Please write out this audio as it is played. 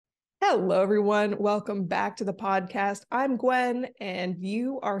Hello, everyone. Welcome back to the podcast. I'm Gwen, and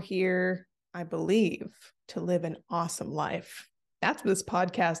you are here, I believe, to live an awesome life. That's what this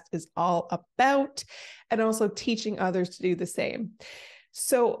podcast is all about, and also teaching others to do the same.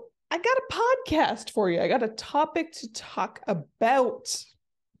 So, I got a podcast for you. I got a topic to talk about,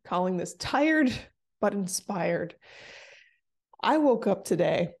 calling this Tired but Inspired. I woke up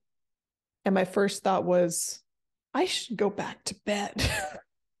today, and my first thought was, I should go back to bed.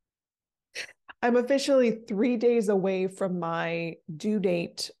 I'm officially 3 days away from my due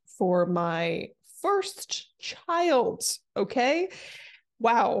date for my first child. Okay.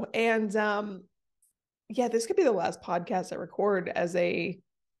 Wow. And yeah, this could be the last podcast I record as a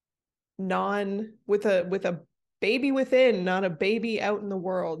non with a baby within, not a baby out in the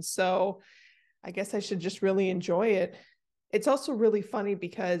world. So I guess I should just really enjoy it. It's also really funny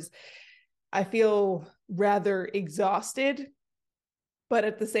because I feel rather exhausted, but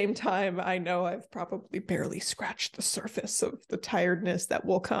at the same time, I know I've probably barely scratched the surface of the tiredness that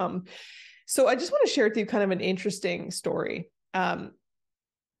will come. So I just want to share with you kind of an interesting story.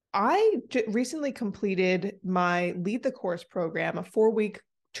 I recently completed my Lead the Course program, a 4-week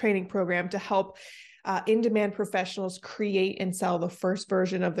training program to help in-demand professionals create and sell the first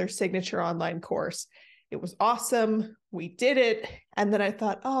version of their signature online course. It was awesome. We did it. And then I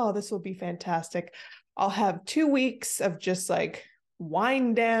thought, oh, this will be fantastic. I'll have 2 weeks of just like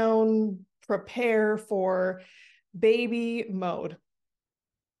wind down, prepare for baby mode.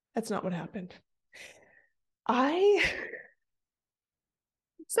 That's not what happened. I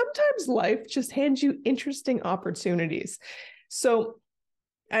sometimes life just hands you interesting opportunities. So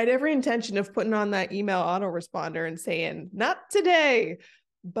I had every intention of putting on that email autoresponder and saying, not today.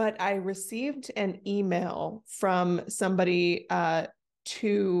 But I received an email from somebody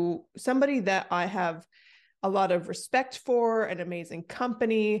to somebody that I have a lot of respect for, an amazing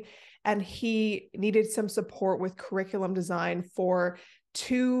company, and he needed some support with curriculum design for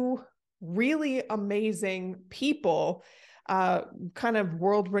 2 really amazing people, kind of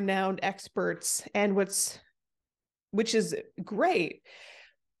world-renowned experts, and which is great.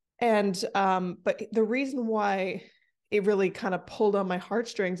 And but the reason why it really kind of pulled on my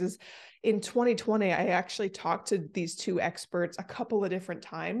heartstrings is in 2020, I actually talked to these 2 experts a couple of different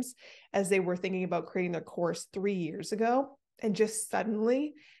times as they were thinking about creating their course 3 years ago. And just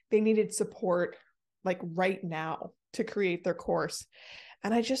suddenly they needed support like right now to create their course.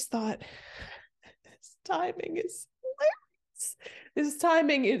 And I just thought, this timing is hilarious. This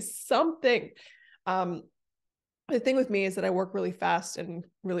timing is something. The thing with me is that I work really fast and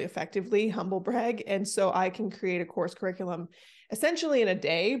really effectively, humble brag. And so I can create a course curriculum essentially in a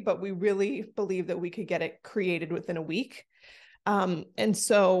day, but we really believe that we could get it created within a week. And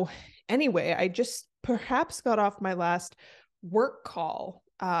so anyway, I just perhaps got off my last work call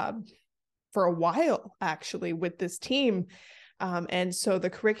for a while actually with this team. And so the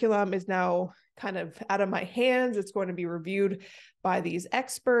curriculum is now kind of out of my hands. It's going to be reviewed by these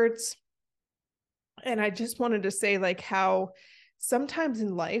experts. And I just wanted to say like how sometimes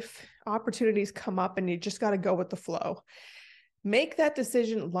in life opportunities come up and you just got to go with the flow. Make that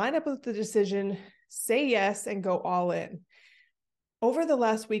decision, line up with the decision, say yes, and go all in. Over the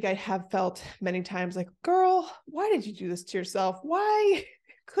last week, I have felt many times like, girl, why did you do this to yourself? Why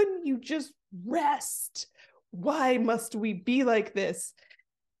couldn't you just rest? Why must we be like this?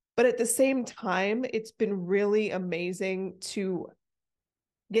 But at the same time, it's been really amazing to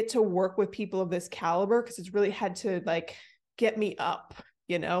get to work with people of this caliber because it's really had to like get me up,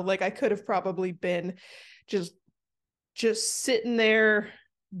 like I could have probably been just sitting there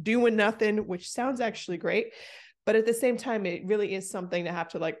doing nothing, which sounds actually great. But at the same time, it really is something to have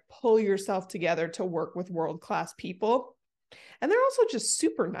to like pull yourself together to work with world-class people. And they're also just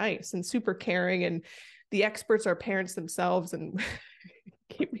super nice and super caring. And the experts are parents themselves and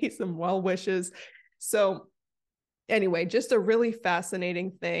give me some well wishes. So anyway, just a really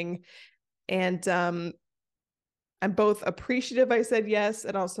fascinating thing. And I'm both appreciative I said yes,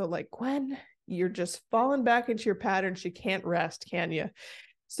 and also like, Gwen, you're just falling back into your patterns. You can't rest, can you?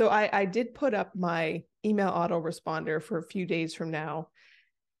 So I did put up my email autoresponder for a few days from now.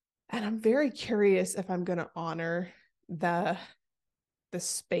 And I'm very curious if I'm going to honor the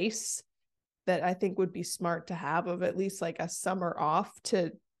space that I think would be smart to have of at least like a summer off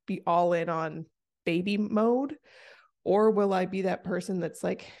to be all in on baby mode. Or will I be that person that's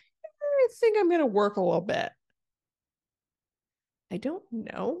like, I think I'm going to work a little bit? I don't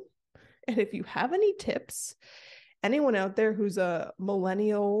know. And if you have any tips, anyone out there who's a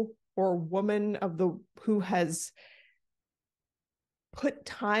millennial or woman who has put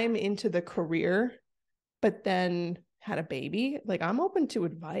time into the career, but then had a baby, like I'm open to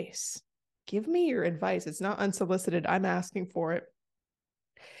advice. Give me your advice. It's not unsolicited. I'm asking for it.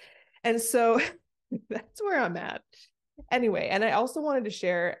 And so that's where I'm at. Anyway, and I also wanted to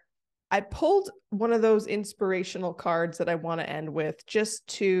share, I pulled one of those inspirational cards that I want to end with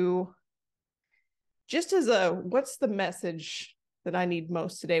just as a, what's the message that I need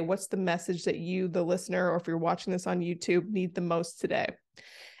most today? What's the message that you, the listener, or if you're watching this on YouTube, need the most today?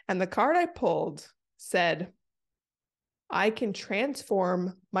 And the card I pulled said, I can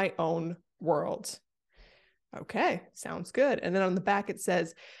transform my own world. Okay, sounds good. And then on the back, it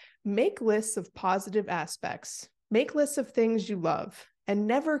says, make lists of positive aspects, make lists of things you love, and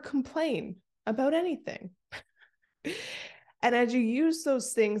never complain about anything. And as you use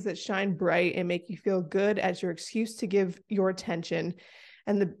those things that shine bright and make you feel good as your excuse to give your attention,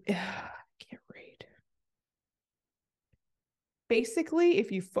 and I can't read. Basically,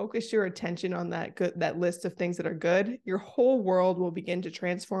 if you focus your attention on that list of things that are good, your whole world will begin to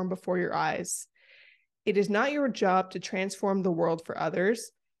transform before your eyes. It is not your job to transform the world for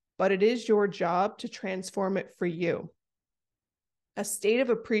others, but it is your job to transform it for you. A state of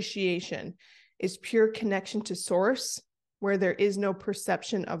appreciation is pure connection to source, where there is no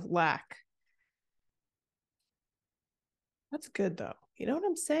perception of lack. That's good though. You know what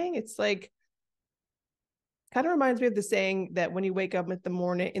I'm saying? It's like, kind of reminds me of the saying that when you wake up in the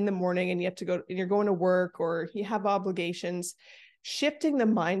morning and you have to go and you're going to work or you have obligations, shifting the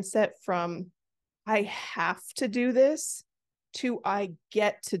mindset from I have to do this to I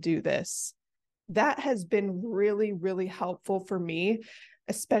get to do this. That has been really, really helpful for me,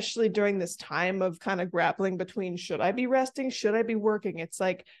 especially during this time of kind of grappling between, should I be resting? Should I be working? It's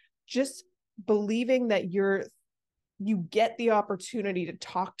like just believing that you get the opportunity to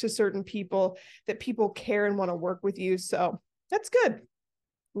talk to certain people, that people care and want to work with you. So that's good.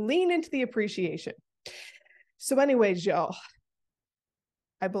 Lean into the appreciation. So anyways, y'all,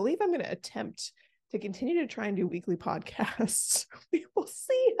 I believe I'm going to attempt to continue to try and do weekly podcasts. We will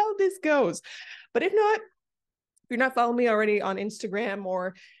see how this goes. But if not, if you're not following me already on Instagram,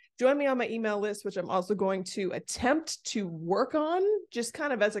 or join me on my email list, which I'm also going to attempt to work on just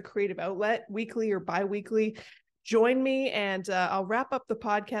kind of as a creative outlet, weekly or bi-weekly. Join me, and I'll wrap up the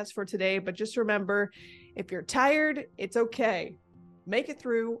podcast for today. But just remember, if you're tired, it's okay. Make it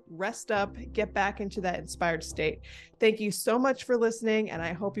through, rest up, get back into that inspired state. Thank you so much for listening, and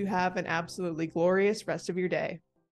I hope you have an absolutely glorious rest of your day.